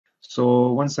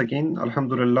So once again,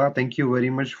 Alhamdulillah, thank you very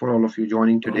much for all of you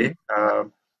joining today.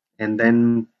 And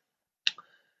then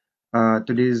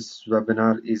Today's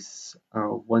webinar is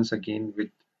once again with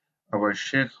our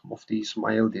Sheikh Mufti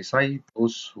Ismail Desai.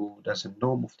 Those who doesn't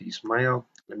know Mufti Ismail,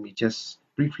 let me just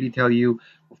briefly tell you.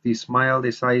 Mufti Ismail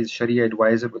Desai is Sharia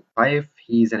advisor with Taif.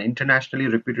 He is an internationally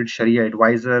reputed Sharia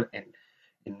advisor and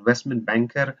investment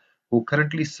banker who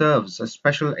currently serves as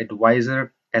special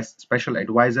advisor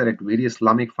at various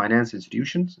Islamic finance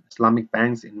institutions, Islamic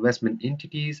banks, investment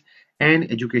entities,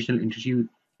 and educational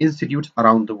institutes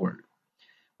around the world.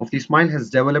 Mufti Ismail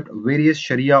has developed various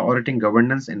Sharia auditing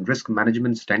governance and risk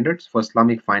management standards for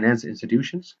Islamic finance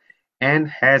institutions and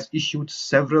has issued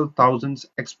several thousand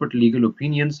expert legal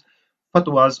opinions,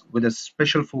 fatwas with a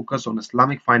special focus on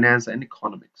Islamic finance and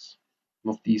economics.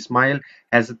 Mufti Ismail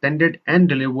has attended and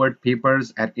delivered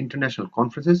papers at international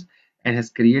conferences and has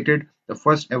created the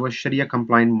first ever Sharia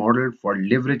compliant model for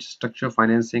leverage structure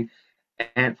finance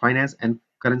and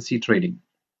currency trading.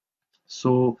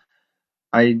 So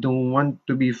I don't want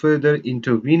to be further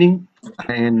intervening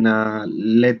and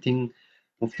letting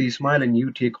Mufti Ismail and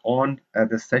you take on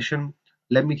the session.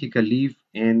 Let me take a leave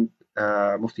and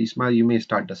Mufti Ismail, you may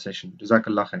start the session.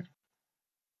 Jazakallah khair.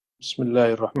 بسم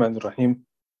الله الرحمن الرحيم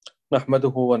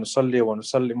نحمده ونصلي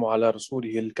ونسلم على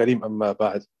رسوله الكريم أما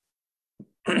بعد.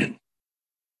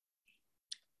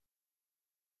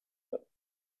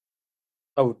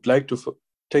 I would like to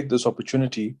take this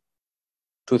opportunity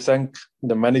to thank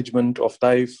the management of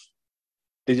Taif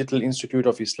Digital Institute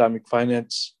of Islamic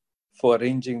Finance for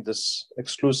arranging this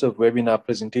exclusive webinar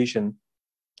presentation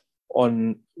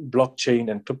on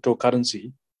blockchain and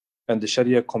cryptocurrency and the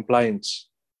Sharia compliance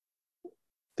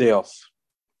thereof.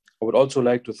 I would also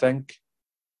like to thank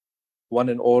one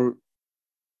and all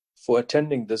for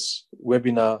attending this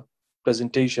webinar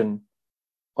presentation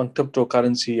on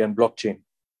cryptocurrency and blockchain.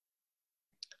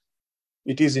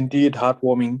 It is indeed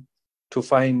heartwarming to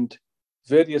find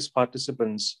various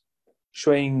participants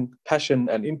showing passion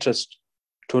and interest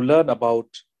to learn about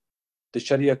the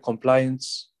Sharia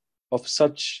compliance of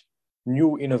such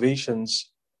new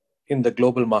innovations in the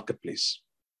global marketplace.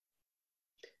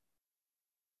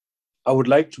 I would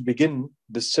like to begin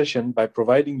this session by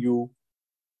providing you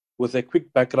with a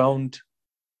quick background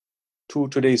to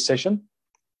today's session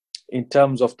in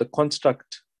terms of the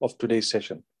construct of today's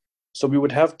session. So we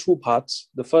would have two parts.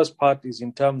 The first part is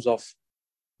in terms of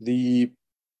the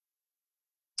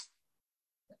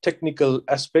technical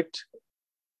aspect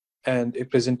and a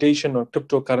presentation on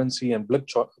cryptocurrency and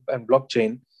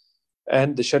blockchain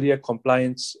and the Sharia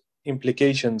compliance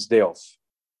implications thereof.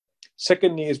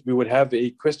 Secondly is we would have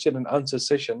a question and answer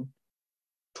session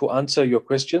to answer your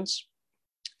questions.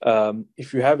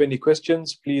 If you have any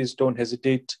questions, please don't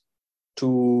hesitate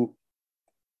to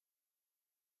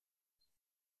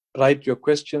write your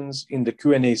questions in the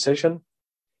Q&A session.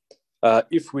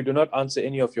 If we do not answer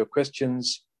any of your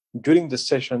questions during the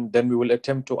session, then we will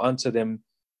attempt to answer them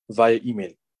via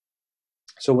email.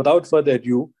 So without further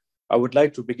ado, I would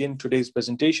like to begin today's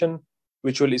presentation,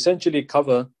 which will essentially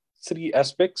cover three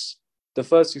aspects. The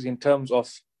first is in terms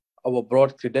of our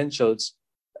broad credentials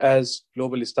as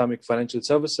Global Islamic Financial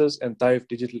Services and Taif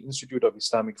Digital Institute of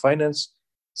Islamic Finance.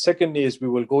 Secondly is we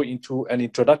will go into an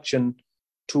introduction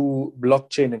to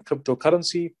blockchain and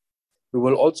cryptocurrency. We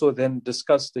will also then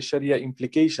discuss the Sharia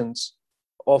implications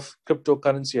of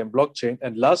cryptocurrency and blockchain.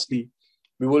 And lastly,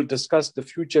 we will discuss the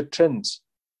future trends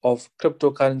of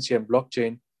cryptocurrency and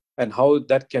blockchain and how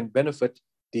that can benefit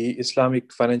the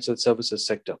Islamic financial services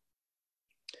sector.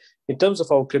 In terms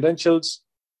of our credentials,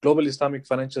 Global Islamic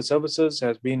Financial Services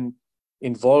has been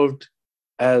involved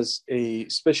as a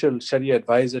special Sharia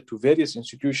advisor to various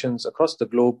institutions across the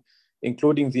globe,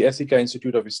 including the Ethica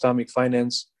Institute of Islamic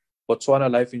Finance, Botswana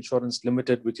Life Insurance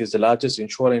Limited, which is the largest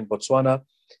insurer in Botswana,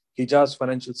 Hijaz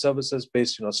Financial Services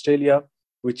based in Australia,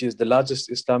 which is the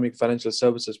largest Islamic financial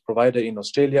services provider in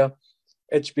Australia,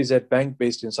 HBZ Bank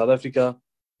based in South Africa,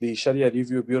 the Sharia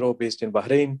Review Bureau based in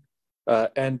Bahrain,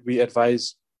 and we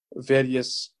advise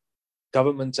various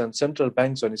governments and central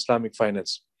banks on Islamic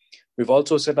finance. We've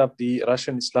also set up the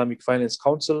Russian Islamic Finance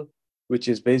Council, which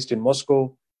is based in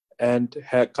Moscow and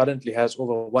currently has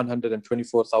over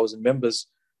 124,000 members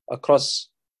across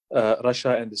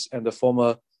Russia and the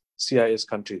former CIS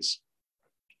countries.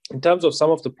 In terms of some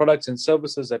of the products and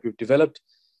services that we've developed,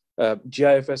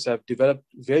 GIFS have developed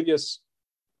various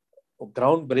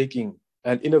groundbreaking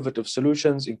and innovative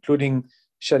solutions, including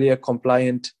Sharia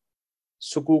compliant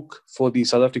Sukuk for the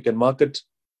South African market.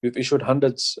 We've issued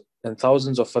hundreds and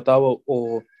thousands of fatwa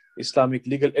or Islamic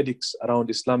legal edicts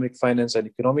around Islamic finance and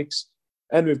economics.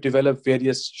 And we've developed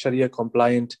various Sharia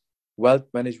compliant wealth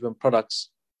management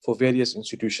products for various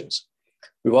institutions.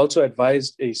 We've also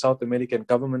advised a South American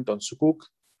government on Sukuk,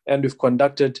 and we've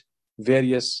conducted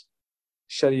various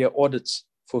Sharia audits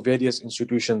for various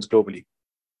institutions globally.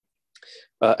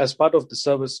 As part of the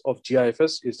service of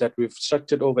GIFS is that we've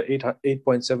structured over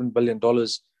 $8.7 billion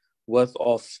worth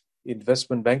of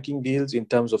investment banking deals in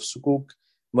terms of Sukuk,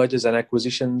 mergers and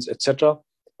acquisitions, etc.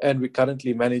 And we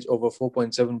currently manage over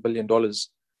 $4.7 billion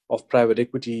of private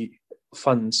equity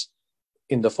funds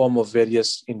in the form of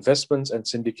various investments and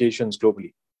syndications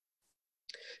globally.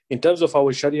 In terms of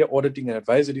our Sharia auditing and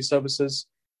advisory services,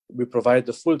 we provide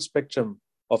the full spectrum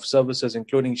of services,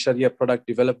 including Sharia product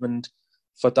development,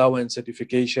 fatwa and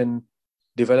certification,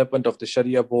 development of the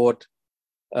Sharia board,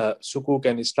 Sukuk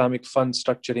and Islamic fund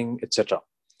structuring, etc.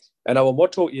 And our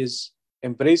motto is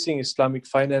embracing Islamic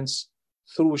finance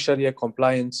through Shariah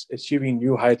compliance, achieving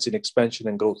new heights in expansion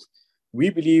and growth. We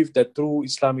believe that through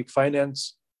Islamic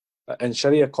finance and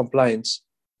Shariah compliance,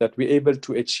 that we're able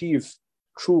to achieve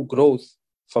true growth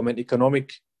from an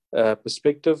economic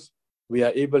perspective. We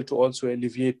are able to also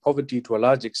alleviate poverty to a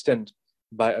large extent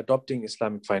by adopting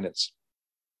Islamic finance.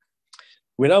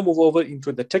 We now move over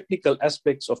into the technical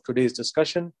aspects of today's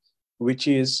discussion, which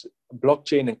is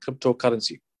blockchain and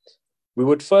cryptocurrency. We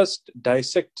would first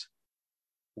dissect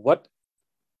what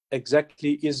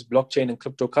exactly is blockchain and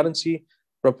cryptocurrency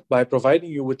by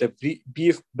providing you with a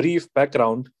brief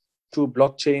background to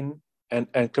blockchain and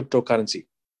cryptocurrency.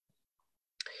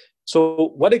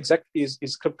 So what exactly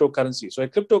is cryptocurrency? So a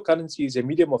cryptocurrency is a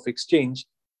medium of exchange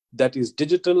that is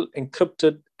digital,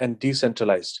 encrypted, and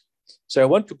decentralized. So I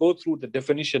want to go through the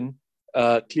definition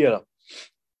clearer.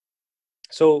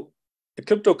 So a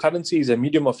cryptocurrency is a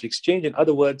medium of exchange. In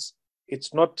other words,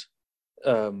 it's not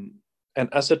an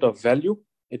asset of value.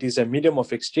 It is a medium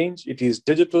of exchange. It is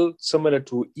digital, similar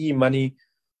to e-money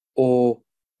or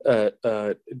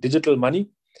digital money.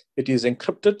 It is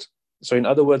encrypted. So in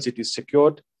other words, it is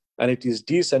secured, and it is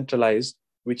decentralized,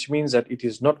 which means that it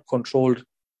is not controlled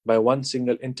by one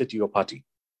single entity or party.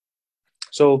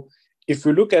 So if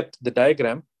we look at the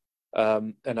diagram,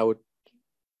 and I would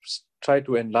try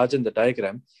to enlarge the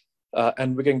diagram,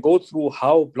 and we can go through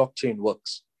how blockchain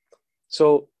works.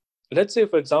 So let's say,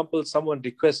 for example, someone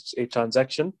requests a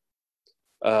transaction.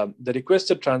 The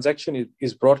requested transaction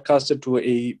is broadcasted to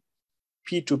a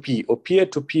P2P or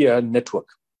peer-to-peer network.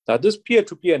 Now, this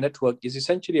peer-to-peer network is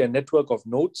essentially a network of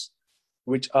nodes,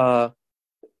 which are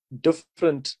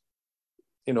different,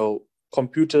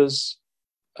 computers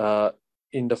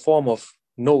in the form of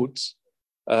nodes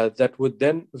that would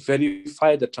then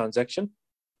verify the transaction.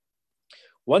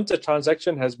 Once a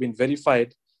transaction has been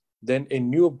verified, then a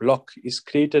new block is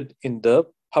created in the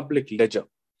public ledger.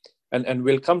 And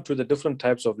we'll come to the different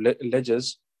types of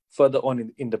ledgers further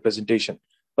on in the presentation.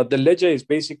 But the ledger is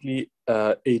basically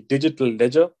a digital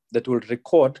ledger that will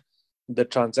record the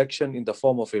transaction in the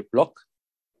form of a block.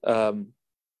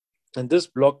 And this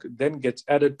block then gets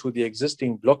added to the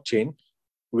existing blockchain,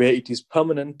 where it is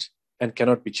permanent and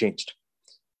cannot be changed.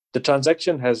 The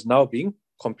transaction has now been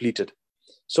completed.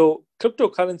 So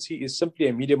cryptocurrency is simply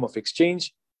a medium of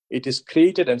exchange. It is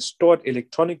created and stored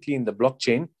electronically in the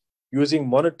blockchain using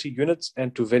monetary units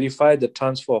and to verify the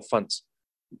transfer of funds.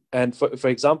 And for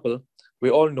example, we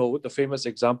all know the famous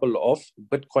example of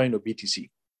Bitcoin or BTC.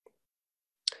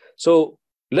 So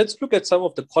let's look at some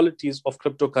of the qualities of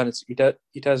cryptocurrency.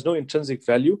 It has no intrinsic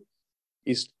value.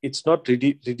 It's not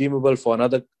redeemable for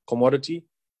another commodity.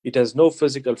 It has no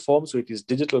physical form, so it is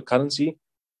digital currency.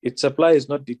 Its supply is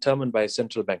not determined by a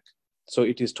central bank. So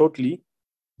it is totally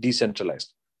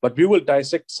decentralized. But we will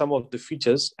dissect some of the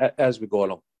features as we go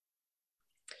along.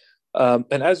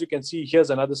 And as you can see,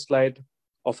 here's another slide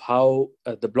of how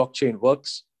the blockchain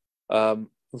works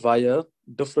via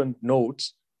different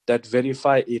nodes that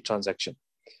verify a transaction.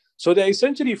 So there are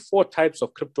essentially 4 types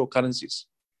of cryptocurrencies.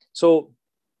 So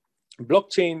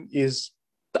blockchain is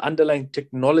the underlying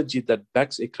technology that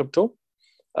backs a crypto.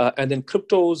 And then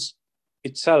cryptos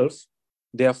itself,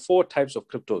 there are 4 types of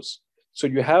cryptos. So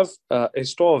you have a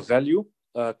store of value,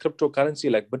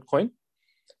 cryptocurrency like Bitcoin.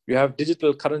 You have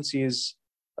digital currencies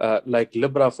like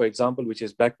Libra, for example, which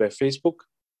is backed by Facebook.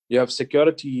 You have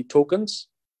security tokens,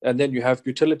 and then you have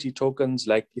utility tokens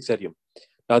like Ethereum.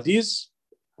 Now, these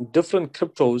different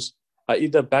cryptos are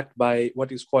either backed by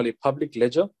what is called a public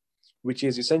ledger, which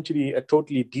is essentially a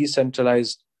totally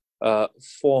decentralized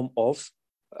form of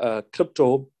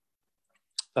crypto,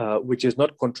 which is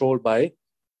not controlled by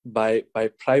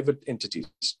private entities.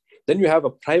 Then you have a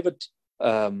private,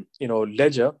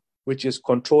 ledger, which is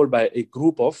controlled by a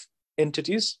group of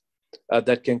entities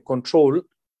that can control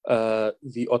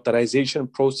the authorization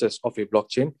process of a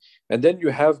blockchain. And then you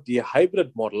have the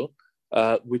hybrid model,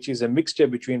 which is a mixture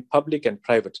between public and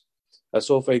private.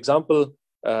 So, for example,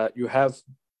 you have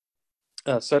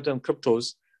certain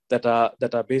cryptos that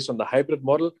are based on the hybrid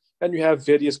model, and you have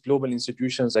various global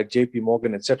institutions like JP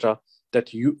Morgan, etc.,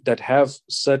 that have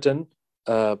certain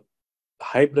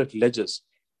hybrid ledgers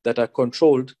that are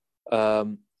controlled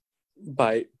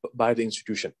by the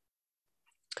institution.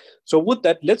 So with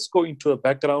that, let's go into a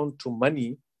background to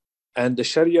money and the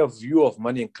Sharia view of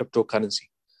money and cryptocurrency.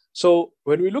 So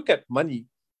when we look at money,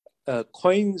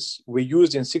 coins were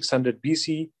used in 600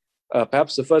 BC.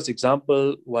 Perhaps the first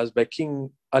example was by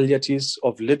King Alyatis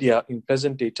of Lydia in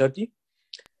present-day Turkey.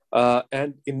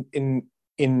 And in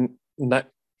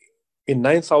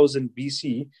 9000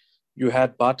 BC, you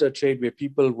had barter trade where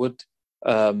people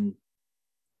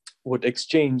would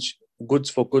exchange goods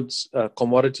for goods,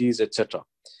 commodities, etc.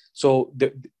 So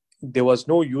there was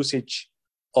no usage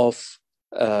of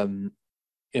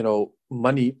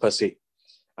money per se.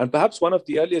 And perhaps one of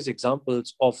the earliest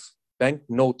examples of bank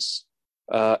notes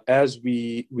as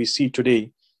we see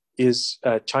today is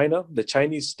China. The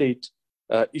Chinese state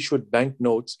issued bank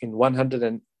notes in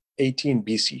 118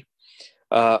 BC.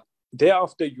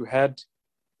 Thereafter, you had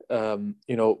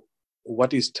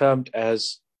what is termed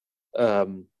as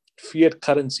fiat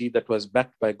currency that was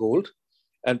backed by gold.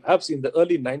 And perhaps in the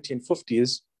early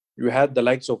 1950s, you had the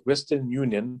likes of Western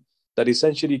Union that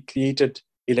essentially created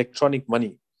electronic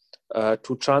money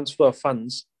to transfer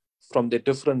funds from the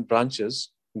different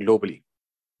branches globally.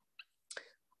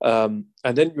 And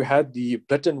then you had the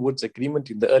Bretton Woods Agreement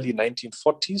in the early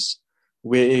 1940s,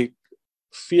 where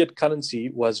fiat currency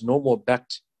was no more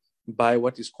backed by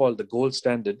what is called the gold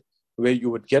standard, where you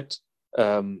would get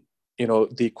the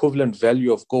equivalent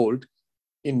value of gold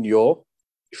in your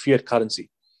fiat currency.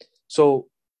 So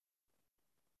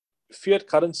fiat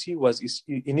currency was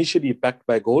initially backed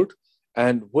by gold,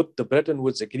 and with the Bretton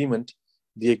Woods Agreement,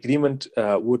 the agreement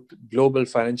with global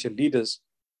financial leaders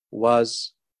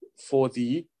was for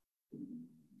the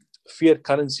fiat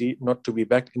currency not to be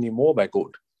backed anymore by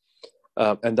gold.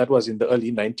 And that was in the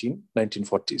early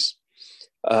 1940s.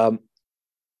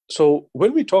 So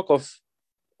when we talk of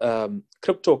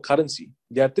cryptocurrency,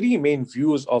 there are three main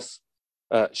views of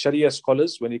Sharia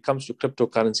scholars when it comes to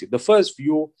cryptocurrency. The first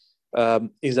view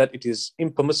is that it is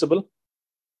impermissible,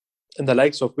 and the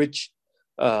likes of which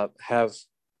have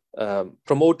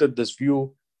promoted this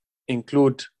view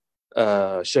include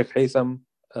Sheikh Haytham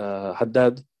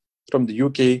Haddad from the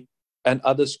UK and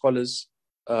other scholars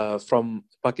from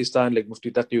Pakistan like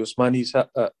Mufti Usmani,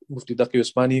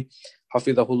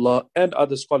 Hafidahullah, and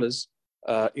other scholars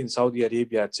in Saudi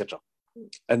Arabia, etc.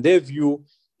 And their view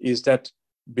is that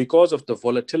because of the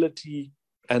volatility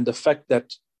and the fact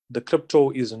that the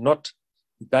crypto is not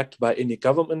backed by any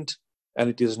government and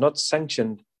it is not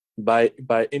sanctioned by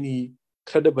any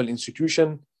credible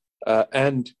institution,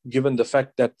 and given the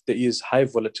fact that there is high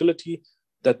volatility,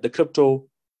 that the crypto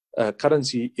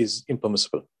currency is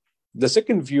impermissible. The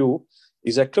second view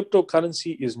is that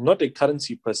cryptocurrency is not a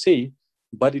currency per se,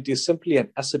 but it is simply an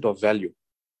asset of value.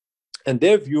 And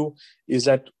their view is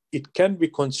that it can be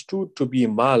construed to be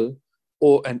mal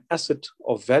or an asset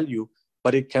of value,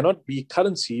 but it cannot be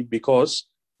currency because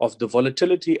of the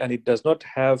volatility, and it does not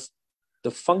have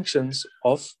the functions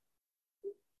of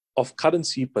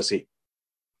currency per se.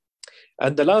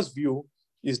 And the last view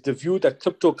is the view that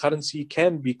cryptocurrency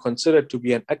can be considered to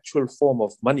be an actual form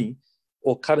of money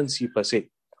or currency per se.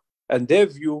 And their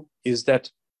view is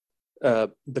that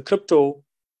the crypto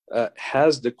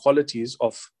has the qualities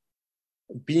of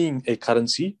being a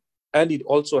currency, and it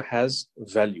also has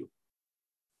value.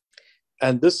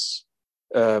 And this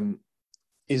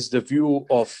is the view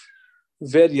of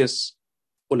various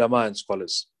ulama and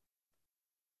scholars.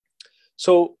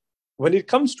 So when it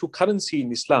comes to currency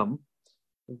in Islam,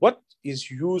 what is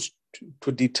used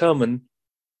to determine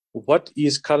what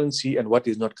is currency and what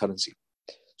is not currency?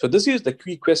 So this is the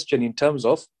key question in terms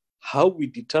of how we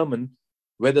determine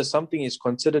whether something is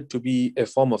considered to be a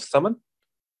form of thaman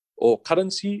or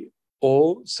currency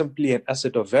or simply an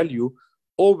asset of value,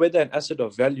 or whether an asset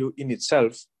of value in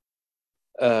itself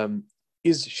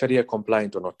is Sharia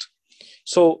compliant or not.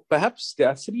 So perhaps there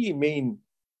are three main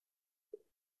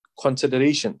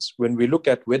considerations when we look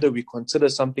at whether we consider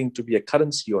something to be a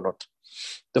currency or not.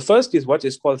 The first is what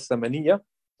is called thamaniya,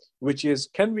 which is,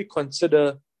 can we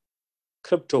consider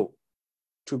crypto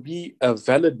to be a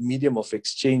valid medium of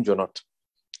exchange or not?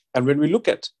 And when we look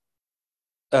at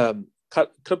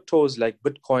cryptos like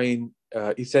Bitcoin,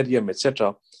 Ethereum,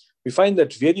 etc., we find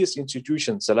that various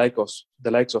institutions, the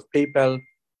likes of PayPal,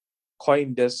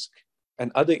 CoinDesk,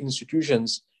 and other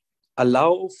institutions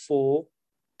allow for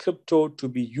crypto to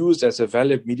be used as a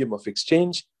valid medium of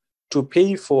exchange, to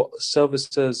pay for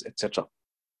services, etc.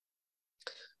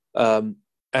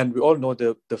 And we all know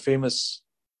the famous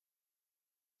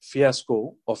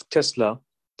fiasco of Tesla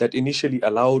that initially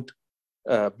allowed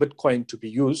Bitcoin to be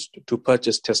used to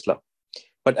purchase Tesla.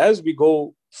 But as we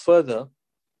go further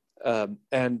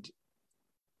and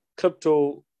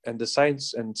crypto and the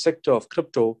science and sector of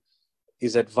crypto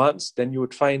is advanced, then you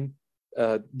would find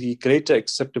the greater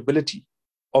acceptability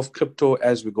of crypto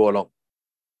as we go along.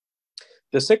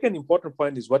 The second important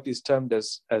point is what is termed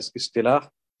as istilah,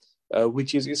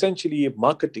 which is essentially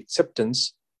market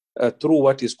acceptance through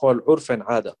what is called urf and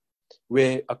ada,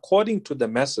 where according to the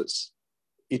masses,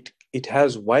 it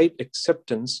has wide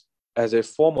acceptance as a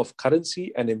form of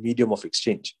currency and a medium of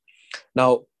exchange.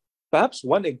 Now, perhaps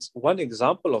one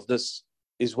example of this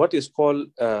is what is called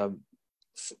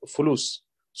fulus.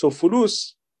 So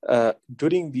fulus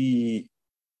during the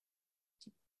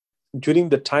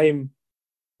time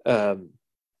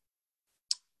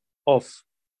of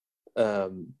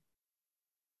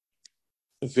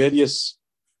various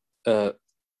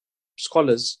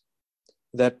scholars,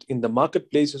 that in the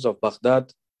marketplaces of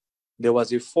Baghdad, there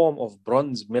was a form of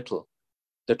bronze metal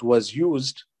that was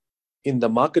used in the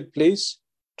marketplace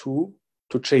to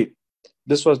trade.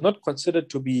 This was not considered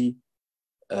to be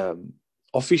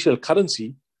official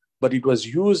currency, but it was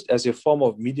used as a form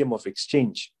of medium of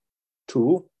exchange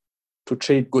to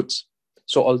trade goods.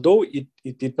 So although it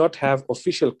did not have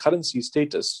official currency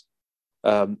status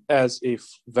as a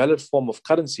valid form of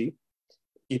currency,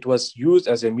 it was used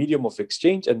as a medium of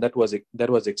exchange, and that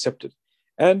was accepted.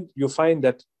 And you find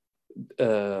that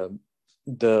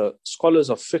the scholars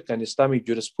of fiqh and Islamic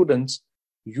jurisprudence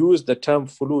use the term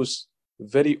fulus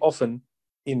very often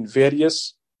in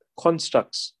various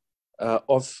constructs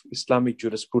of Islamic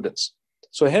jurisprudence.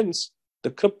 So hence,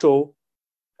 the crypto,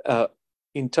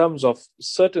 in terms of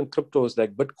certain cryptos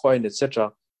like Bitcoin,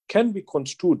 etc., can be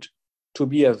construed to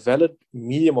be a valid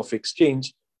medium of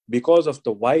exchange because of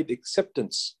the wide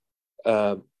acceptance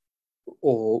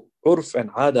or urf and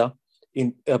ada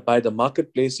by the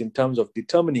marketplace in terms of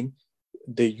determining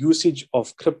the usage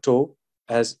of crypto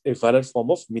as a valid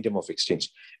form of medium of exchange.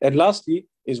 And lastly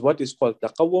is what is called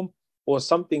taqawwum, or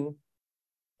something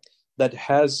that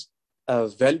has a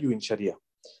value in Sharia.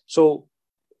 So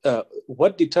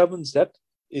what determines that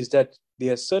is that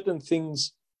there are certain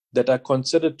things that are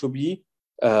considered to be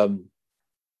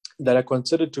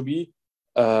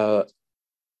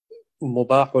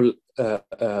mubahul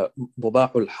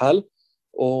hal,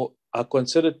 or are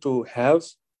considered to have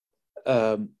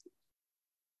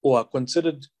or are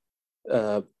considered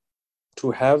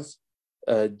to have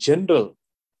general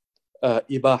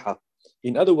ibaha.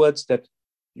 In other words, that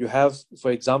you have,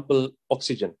 for example,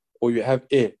 oxygen, or you have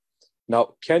air.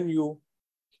 Now, can you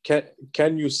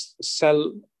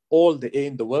sell all the air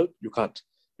in the world? You can't,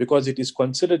 because it is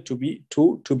considered to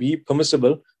be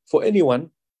permissible for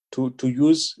anyone to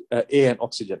use air and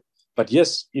oxygen. But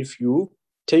yes, if you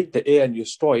take the air and you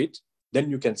store it, then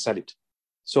you can sell it.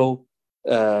 So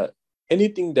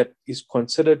anything that is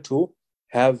considered to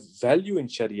have value in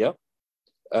Sharia,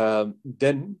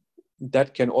 then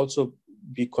that can also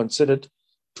be considered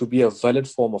to be a valid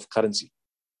form of currency.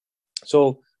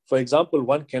 So, for example,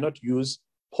 one cannot use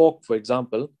pork, for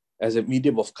example, as a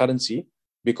medium of currency,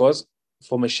 because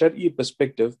from a Shari'i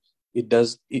perspective, it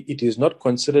is not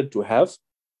considered to have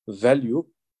value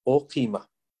or qima.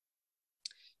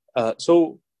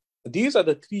 So these are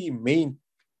the three main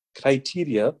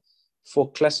criteria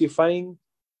for classifying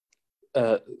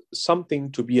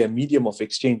something to be a medium of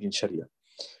exchange in Sharia.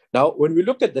 Now, when we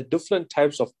look at the different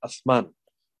types of athman,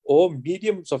 or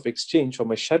mediums of exchange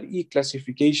from a Shari'i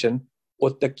classification or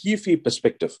takifi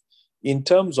perspective, in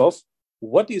terms of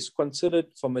what is considered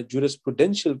from a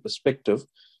jurisprudential perspective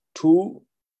to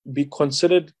be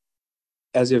considered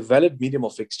as a valid medium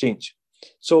of exchange.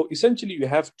 So essentially, you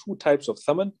have two types of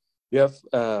thaman. You have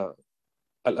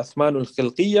al-athman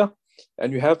al-khilqiyya,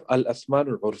 and you have al-athman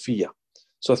al-urfiyya.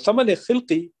 So thaman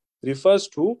al-khilqi refers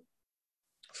to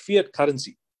fiat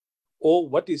currency, or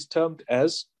what is termed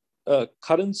as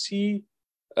currency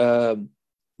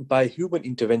by human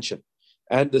intervention.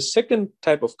 And the second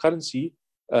type of currency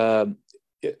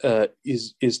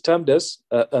is termed as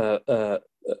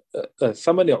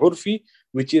thaman urfi,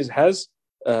 which has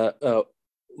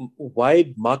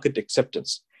wide market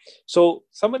acceptance. So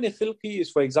thaman khilqi is,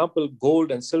 for example,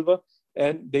 gold and silver,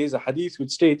 and there is a hadith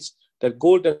which states that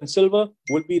gold and silver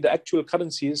will be the actual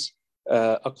currencies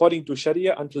according to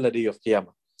Sharia until the day of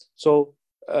Qiyamah. So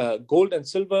gold and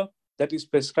silver, that is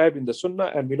prescribed in the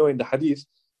Sunnah, and we know in the hadith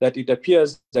that it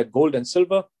appears that gold and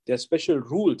silver, there are special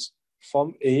rules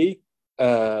from a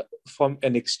from a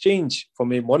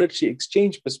monetary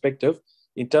exchange perspective,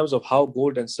 in terms of how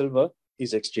gold and silver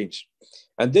is exchanged.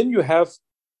 And then you have,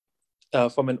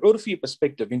 from an urfi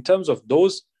perspective, in terms of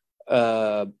those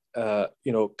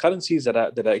currencies that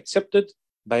are accepted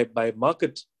by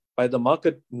the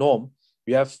market norm.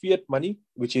 We have fiat money,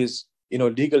 which is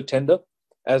legal tender,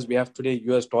 as we have today,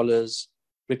 US dollars,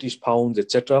 British pounds,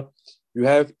 etc. You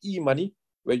have e-money,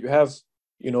 where you have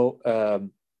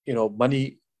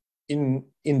money in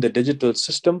the digital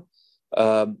system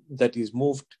that is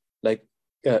moved, like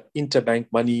interbank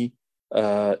money,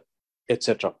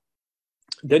 etc.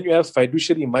 Then you have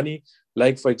fiduciary money,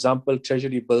 like, for example,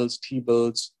 treasury bills,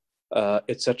 T-bills,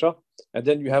 etc. And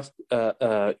then you have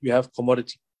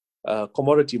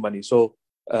commodity money. So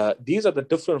these are the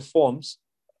different forms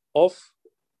of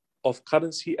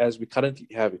currency as we currently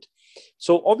have it.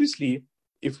 So obviously,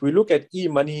 if we look at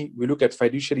e-money, we look at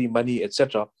fiduciary money,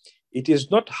 etc., it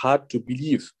is not hard to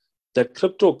believe that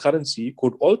cryptocurrency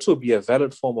could also be a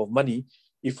valid form of money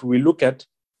if we look at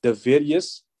the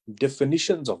various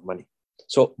definitions of money.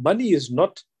 So money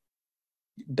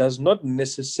does not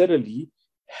necessarily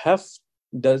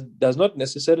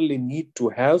need to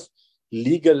have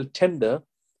legal tender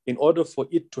in order for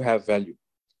it to have value.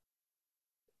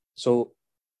 So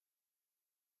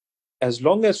as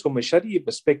long as from a Sharia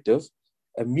perspective,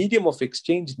 a medium of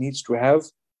exchange needs to have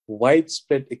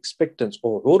widespread acceptance,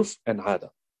 or urf and hada.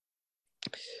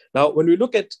 Now, when we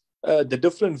look at the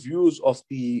different views of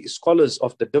the scholars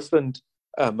of the different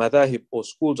madhahib or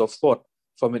schools of thought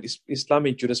from an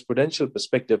Islamic jurisprudential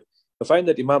perspective, we find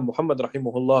that Imam Muhammad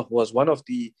rahimahullah, who was one of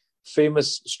the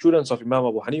famous students of Imam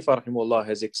Abu Hanifa rahimahullah,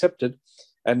 has accepted,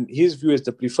 and his view is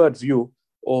the preferred view,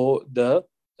 or the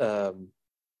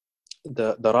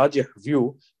rajih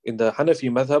view in the Hanafi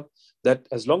madhab, that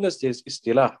as long as there's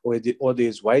istilah, or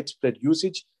there's widespread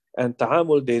usage, and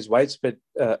ta'amul, there's widespread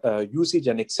usage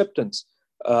and acceptance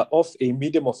of a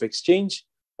medium of exchange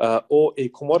or a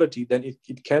commodity, then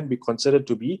it can be considered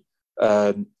to be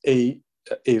a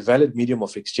valid medium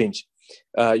of exchange.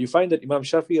 You find that Imam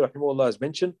Shafi'i rahimahullah has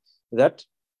mentioned that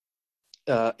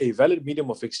a valid medium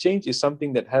of exchange is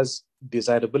something that has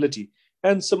desirability,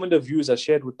 and similar views are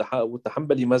shared with the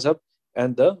Hanbali mazhab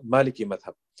and the Maliki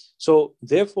madhab. So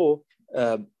therefore,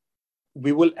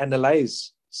 we will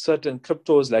analyze certain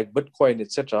cryptos like Bitcoin,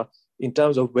 etc., in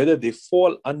terms of whether they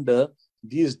fall under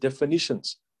these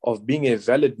definitions of being a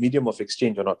valid medium of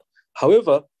exchange or not.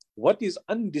 However, what is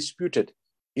undisputed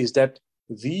is that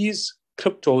these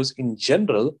cryptos in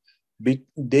general,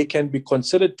 they can be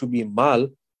considered to be mal,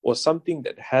 or something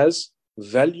that has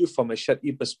value from a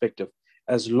Shari'i perspective,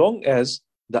 as long as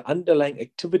the underlying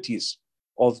activities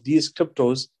of these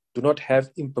cryptos do not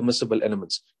have impermissible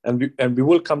elements. And we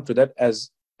will come to that as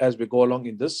we go along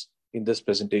in this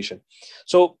presentation.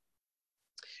 So,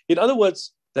 in other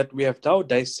words, that we have now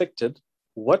dissected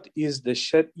what is the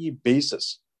Shari'i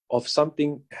basis of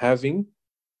something having,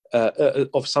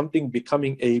 of something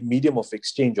becoming a medium of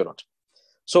exchange or not.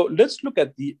 So let's look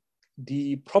at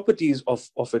the properties of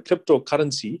a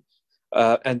cryptocurrency,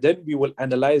 and then we will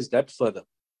analyze that further.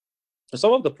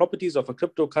 Some of the properties of a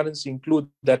cryptocurrency include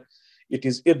that it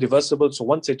is irreversible. So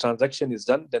once a transaction is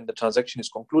done, then the transaction is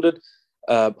concluded.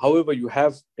 However, you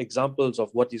have examples of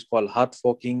what is called hard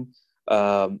forking,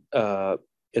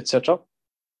 etc.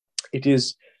 It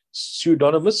is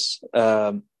pseudonymous.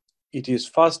 It is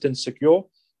fast and secure.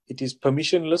 It is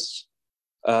permissionless.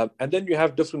 And then you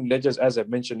have different ledgers. As I've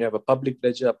mentioned, you have a public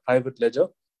ledger, a private ledger,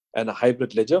 and a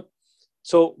hybrid ledger.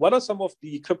 So what are some of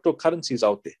the cryptocurrencies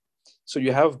out there? So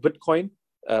you have Bitcoin,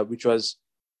 which was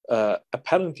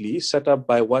apparently set up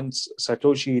by one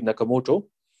Satoshi Nakamoto.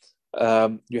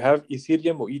 You have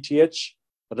Ethereum or ETH,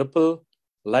 Ripple,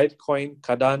 Litecoin,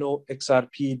 Cardano,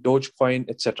 XRP, Dogecoin,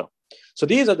 etc. So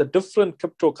these are the different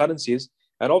cryptocurrencies,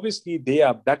 and obviously they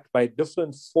are backed by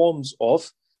different forms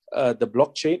of the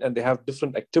blockchain, and they have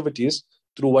different activities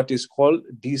through what is called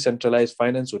decentralized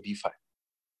finance, or DeFi.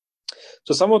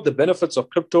 So some of the benefits of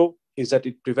crypto is that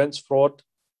it prevents fraud,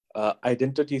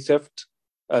 identity theft.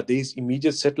 There is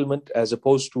immediate settlement, as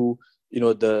opposed to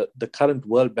the current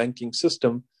world banking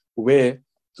system, where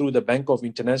through the Bank of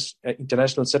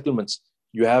International Settlements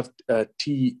you have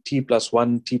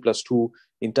T+1, T+2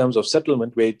 in terms of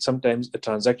settlement, where sometimes a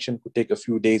transaction could take a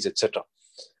few days, etc.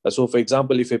 So, for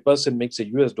example, if a person makes a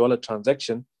US dollar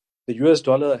transaction, the US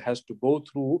dollar has to go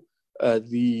through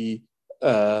the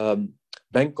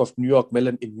Bank of New York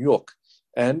Mellon in New York.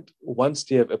 And once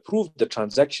they have approved the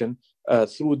transaction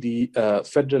through the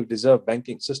Federal Reserve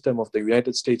banking system of the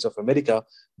United States of America,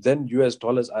 then US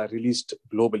dollars are released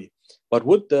globally. But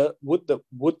with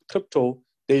crypto,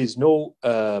 there is no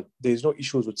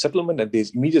issues with settlement, and there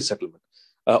is immediate settlement.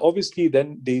 Obviously,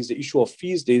 then there is the issue of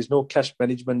fees. There is no cash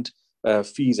management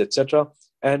fees, etc.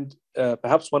 And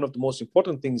perhaps one of the most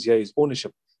important things here is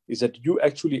ownership. Is that you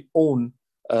actually own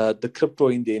the crypto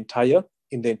in the entire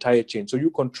chain. So you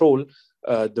control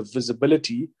the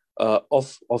visibility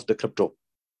of the crypto.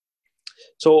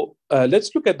 So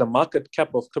let's look at the market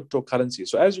cap of cryptocurrency.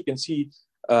 So as you can see,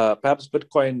 perhaps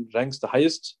Bitcoin ranks the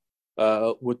highest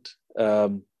with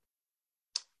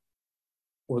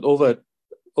over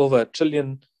 $1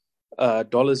 trillion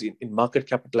in market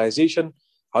capitalization.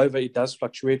 However, it does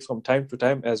fluctuate from time to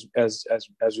time, as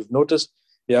you've noticed.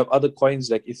 You have other coins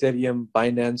like Ethereum,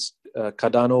 Binance,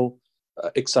 Cardano,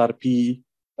 XRP,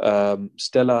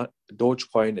 Stellar,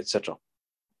 Dogecoin, etc.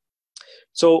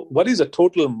 So, what is the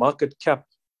total market cap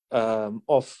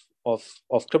of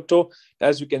crypto?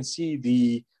 As you can see,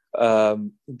 the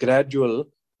gradual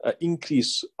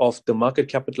increase of the market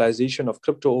capitalization of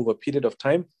crypto over a period of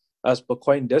time, as per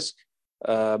CoinDesk,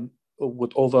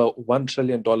 with over $1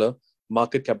 trillion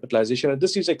market capitalization. And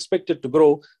this is expected to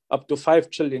grow up to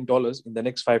 $5 trillion in the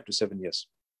next 5 to 7 years.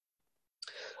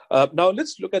 Now,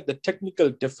 let's look at the technical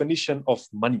definition of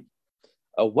money.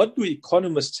 What do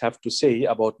economists have to say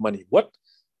about money? What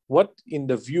in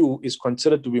the view is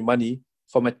considered to be money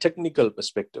from a technical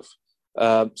perspective?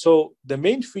 So the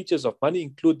main features of money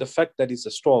include the fact that it's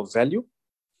a store of value,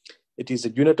 it is a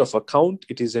unit of account,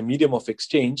 it is a medium of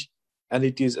exchange, and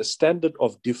it is a standard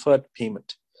of deferred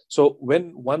payment. So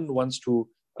when one wants to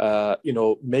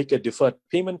make a deferred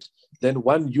payment, then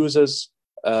one uses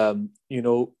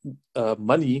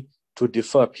money to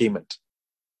defer payment.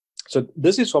 So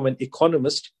this is from an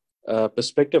economist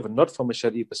perspective and not from a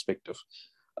Shariah perspective.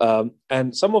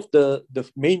 And some of the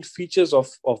main features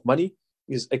of money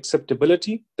is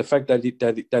acceptability, the fact that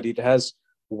it has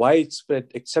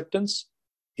widespread acceptance.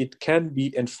 It can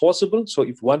be enforceable. So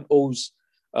if one owes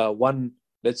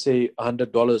let's say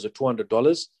 $100 or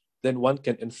 $200, then one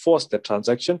can enforce that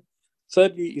transaction.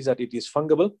 Thirdly is that it is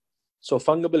fungible. So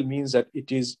fungible means that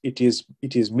it is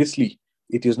mithli.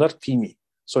 It is not qimi.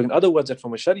 So in other words, that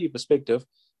from a Shariah perspective,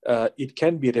 it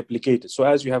can be replicated. So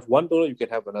as you have $1, you can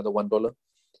have another $1.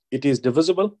 It is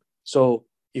divisible. So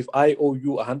if I owe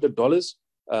you $100,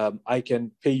 I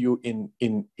can pay you in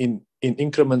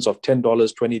increments of $10,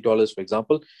 $20, for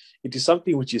example. It is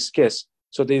something which is scarce.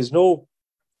 So there is no,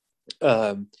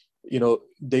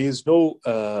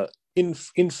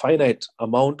 infinite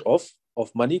amount of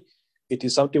money. It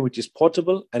is something which is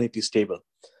portable and it is stable.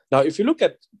 Now, if you look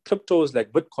at cryptos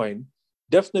like Bitcoin,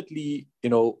 definitely,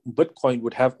 Bitcoin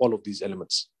would have all of these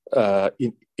elements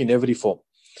in every form.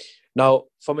 Now,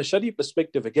 from a Shariah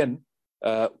perspective, again,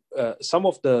 some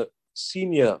of the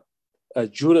senior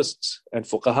jurists and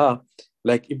fuqaha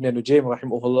like Ibn Nujaym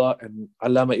rahimahullah and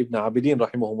Allama Ibn Abidin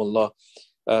rahimahullah,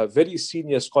 very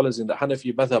senior scholars in the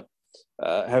Hanafi madhab,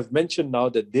 have mentioned now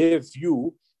that their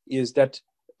view is that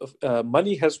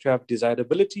money has to have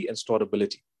desirability and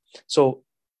storability. So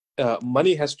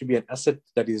money has to be an asset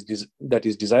that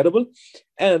is desirable,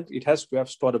 and it has to have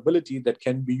storability that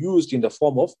can be used in the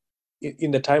form of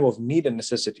in the time of need and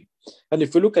necessity. And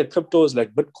if you look at cryptos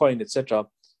like Bitcoin, etc.,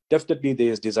 definitely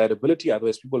there is desirability,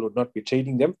 otherwise people would not be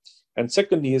trading them. And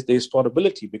secondly is there is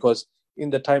storability, because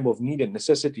in the time of need and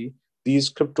necessity,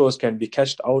 these cryptos can be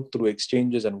cashed out through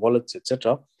exchanges and wallets,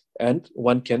 etc., and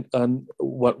one can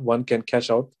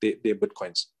cash out their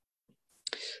Bitcoins.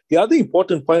 The other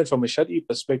important point from a Shariah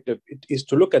perspective is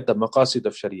to look at the maqasid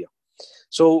of Sharia.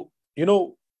 So,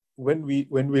 when we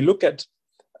look at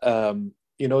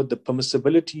the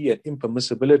permissibility and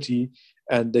impermissibility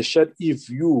and the Shariah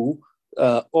view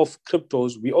of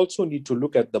cryptos, we also need to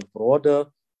look at the broader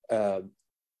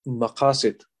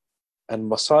maqasid and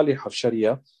masalih of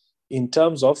Sharia in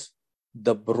terms of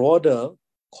the broader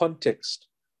context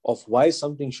of why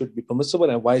something should be permissible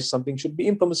and why something should be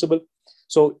impermissible.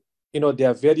 So, there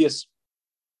are various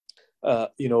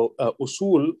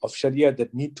usul of Sharia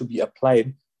that need to be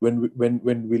applied when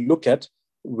we look at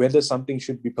whether something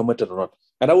should be permitted or not.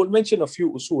 And I will mention a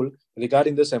few usul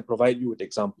regarding this and provide you with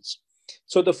examples.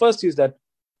 So the first is that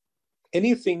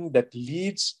anything that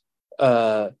leads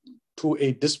to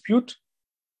a dispute,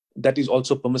 that is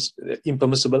also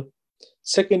impermissible.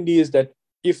 Secondly is that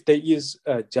if there is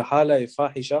jahala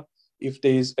fahisha, if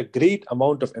there is a great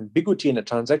amount of ambiguity in a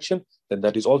transaction, then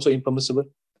that is also impermissible.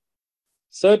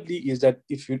 Thirdly is that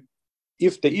if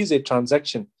there is a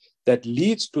transaction that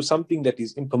leads to something that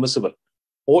is impermissible,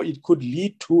 or it could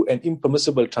lead to an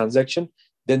impermissible transaction,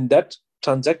 then that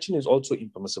transaction is also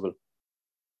impermissible.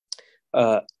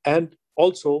 And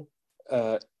also,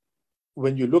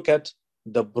 when you look at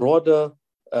the broader,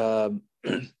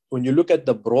 when you look at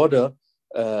the broader,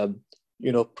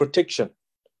 protection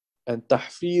and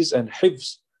tahfiz and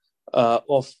hifz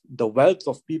of the wealth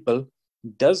of people,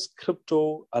 does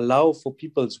crypto allow for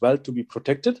people's wealth to be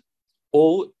protected,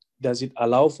 or does it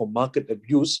allow for market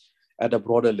abuse at a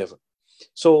broader level?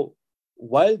 So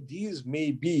while these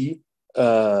may be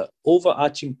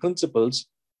overarching principles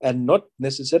and not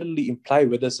necessarily imply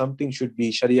whether something should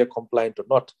be Sharia compliant or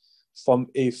not, from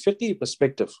a fiqh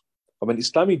perspective, from an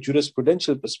Islamic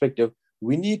jurisprudential perspective,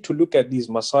 we need to look at these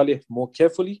masalih more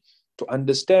carefully to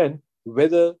understand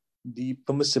whether the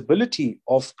permissibility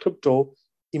of crypto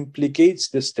implicates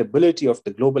the stability of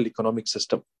the global economic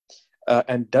system.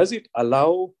 And does it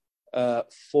allow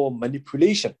for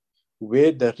manipulation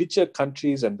where the richer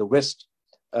countries and the West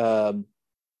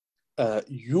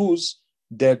use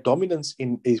their dominance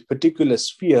in a particular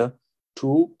sphere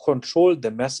to control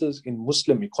the masses in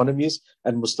Muslim economies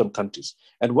and Muslim countries?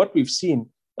 And what we've seen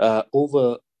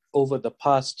over the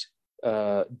past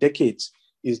decades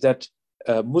is that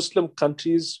Muslim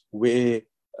countries were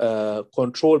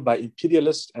controlled by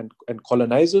imperialists and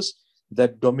colonizers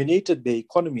that dominated their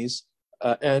economies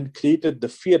and created the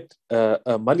fiat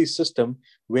money system,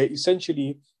 where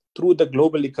essentially through the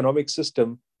global economic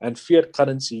system and fiat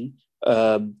currency,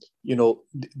 their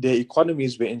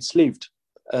economies were enslaved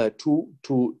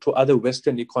to other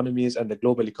Western economies and the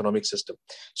global economic system.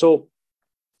 So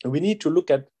we need to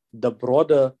look at the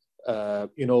broader,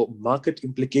 market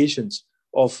implications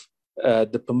of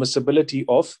the permissibility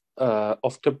of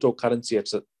cryptocurrency,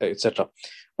 etc.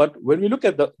 But when we look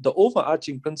at the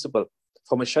overarching principle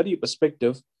from a Sharia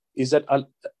perspective, is that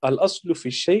al-aslu fi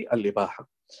shay al-ibaha,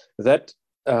 that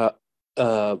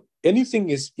anything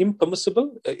is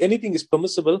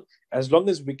permissible as long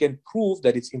as we can prove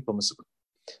that it's impermissible.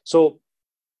 So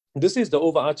this is the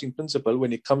overarching principle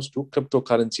when it comes to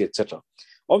cryptocurrency, etc.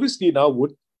 Obviously, now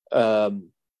would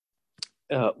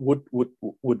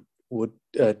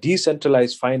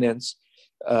decentralized finance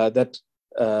that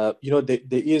there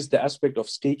is the aspect of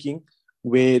staking,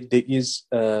 where there is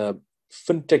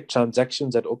fintech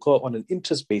transactions that occur on an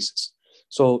interest basis.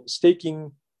 So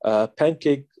staking,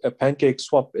 pancake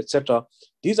swap, etc.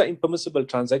 These are impermissible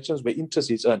transactions where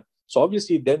interest is earned. So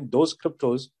obviously, then those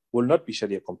cryptos will not be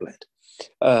Sharia compliant.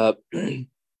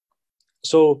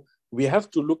 So we have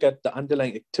to look at the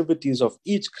underlying activities of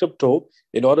each crypto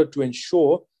in order to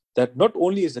ensure that not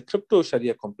only is the crypto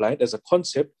Sharia compliant as a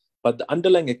concept, but the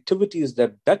underlying activities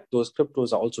that back those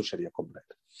cryptos are also Sharia compliant.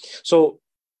 So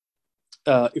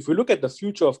if we look at the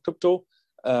future of crypto,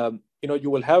 you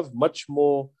will have much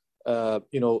more,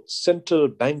 central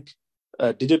bank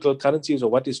digital currencies, or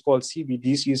what is called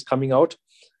CBDCs, coming out.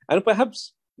 And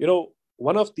perhaps,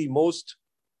 one of the most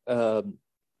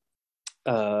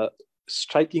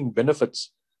striking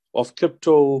benefits of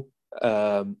crypto,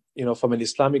 from an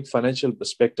Islamic financial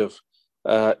perspective,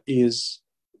 is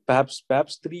perhaps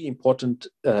three important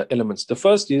elements. The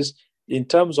first is in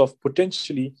terms of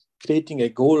potentially creating a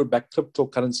gold-backed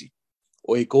cryptocurrency,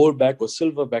 or a gold-backed or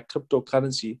silver-backed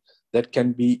cryptocurrency that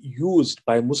can be used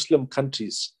by Muslim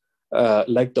countries,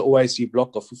 like the OIC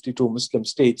bloc of 52 Muslim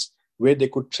states, where they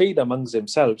could trade amongst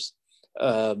themselves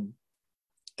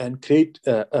and create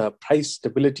price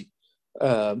stability,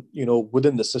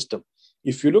 within the system.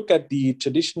 If you look at the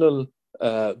traditional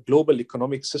global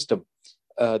economic system,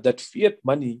 that fiat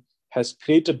money has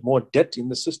created more debt in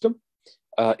the system.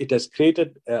 It has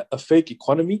created a fake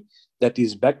economy that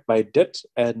is backed by debt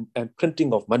and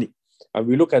printing of money. And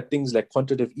we look at things like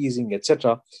quantitative easing,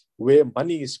 etc., where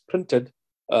money is printed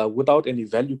without any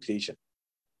value creation.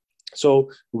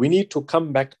 So we need to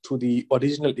come back to the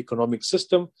original economic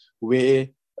system where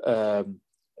the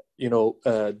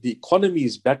economy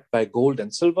is backed by gold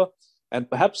and silver. And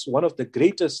perhaps one of the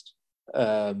greatest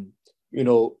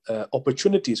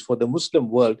opportunities for the Muslim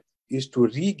world is to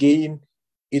regain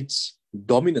its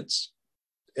dominance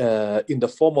in the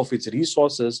form of its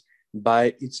resources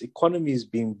by its economies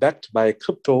being backed by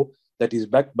crypto that is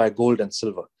backed by gold and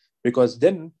silver. Because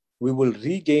then we will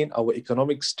regain our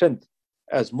economic strength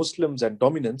as Muslims and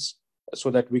dominance,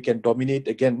 so that we can dominate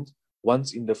again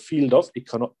once in the field of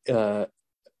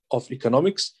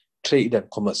economics, trade, and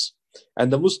commerce.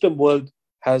 And the Muslim world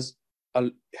has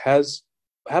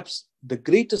perhaps the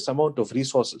greatest amount of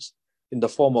resources in the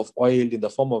form of oil, in the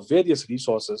form of various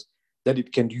resources that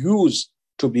it can use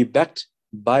to be backed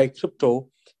by crypto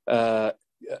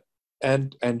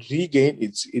and regain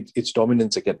its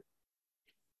dominance again.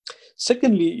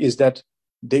 Secondly, is that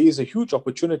there is a huge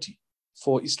opportunity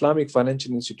for Islamic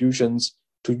financial institutions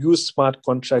to use smart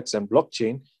contracts and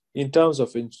blockchain in terms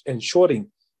of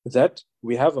ensuring that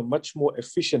we have a much more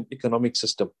efficient economic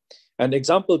system. And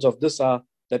examples of this are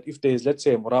that if there is, let's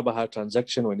say, a murabaha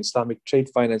transaction or an Islamic trade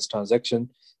finance transaction,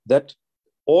 that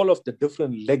all of the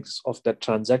different legs of that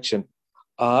transaction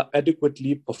are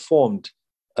adequately performed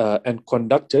and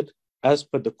conducted as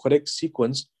per the correct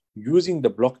sequence using the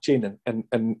blockchain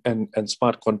and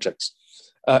smart contracts.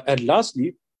 And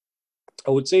lastly,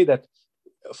 I would say that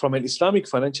from an Islamic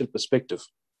financial perspective,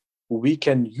 we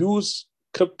can use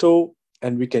crypto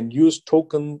and we can use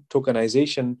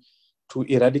tokenization to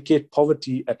eradicate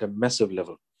poverty at a massive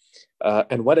level.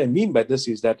 And what I mean by this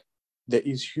is that there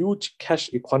is huge cash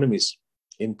economies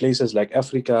in places like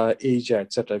Africa, Asia,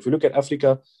 etc. If you look at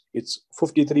Africa, it's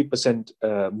 53%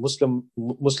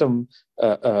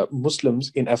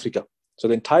 Muslims in Africa. So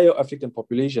the entire African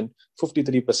population,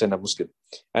 53% are Muslim.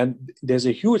 And there's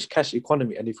a huge cash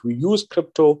economy. And if we use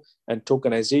crypto and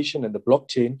tokenization and the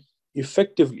blockchain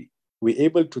effectively, we're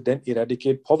able to then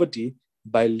eradicate poverty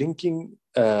by linking,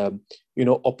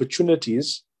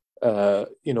 opportunities,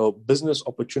 business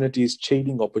opportunities,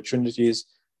 trading opportunities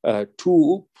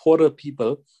to poorer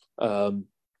people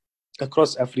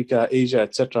across Africa, Asia,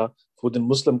 etc., within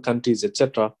Muslim countries,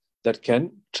 etc., that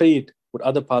can trade with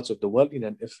other parts of the world in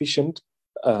an efficient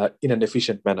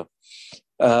manner.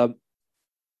 I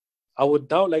would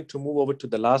now like to move over to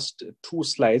the last two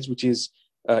slides, which is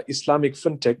Islamic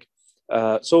fintech.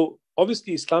 So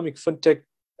obviously, Islamic fintech,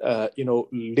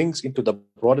 links into the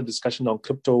broader discussion on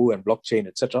crypto and blockchain,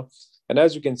 etc. And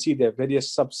as you can see, there are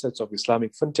various subsets of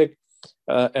Islamic fintech,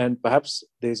 and perhaps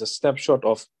there's a snapshot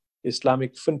of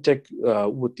Islamic fintech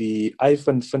with the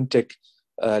iPhone fintech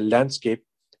landscape.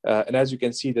 And as you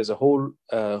can see, there's a whole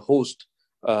host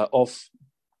of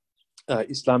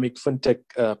Islamic fintech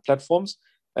platforms.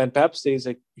 And perhaps there's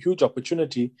a huge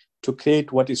opportunity to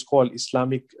create what is called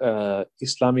Islamic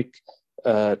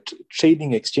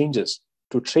trading exchanges,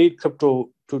 to trade crypto,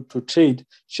 to trade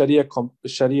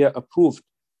Shariah approved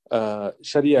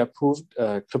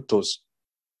cryptos.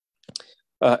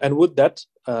 And with that,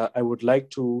 I would like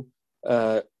to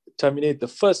terminate the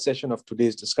first session of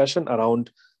today's discussion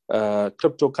around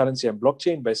cryptocurrency and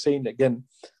blockchain by saying again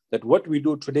that what we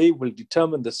do today will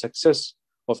determine the success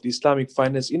of the Islamic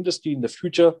finance industry in the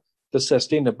future. The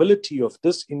sustainability of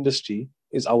this industry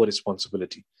is our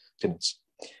responsibility.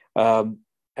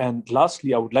 And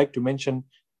lastly, I would like to mention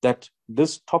that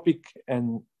this topic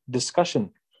and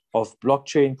discussion of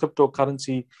blockchain,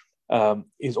 cryptocurrency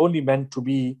is only meant to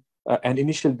be an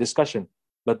initial discussion,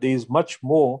 but there is much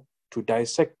more to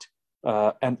dissect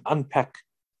and unpack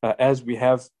as we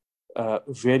have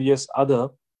various other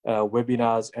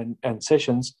webinars and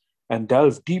sessions and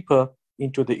delve deeper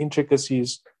into the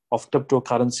intricacies of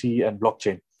cryptocurrency and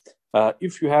blockchain.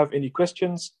 If you have any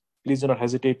questions, please do not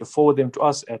hesitate to forward them to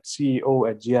us at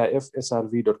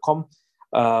ceo@gifsrv.com,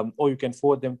 or you can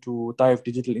forward them to Taif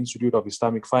Digital Institute of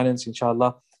Islamic Finance,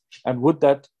 inshallah. And with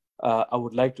that, I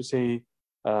would like to say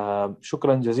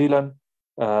shukran jazilan.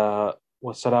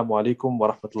 Wassalamu alaikum wa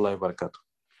rahmatullahi wa barakatuh.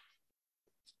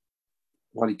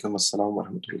 Wa alaikum assalam wa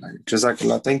rahmatullahi.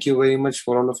 Jazakallah. Thank you very much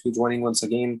for all of you joining once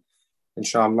again.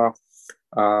 Inshallah,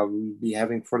 we'll be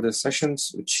having further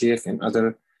sessions with Sheikh and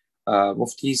other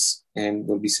muftis, and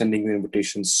we'll be sending you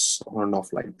invitations on and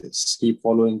off like this. Keep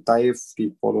following Taif,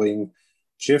 keep following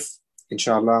Shif.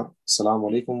 Inshallah. Assalamu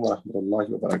alaikum wa rahmatullahi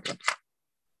wa barakatuh.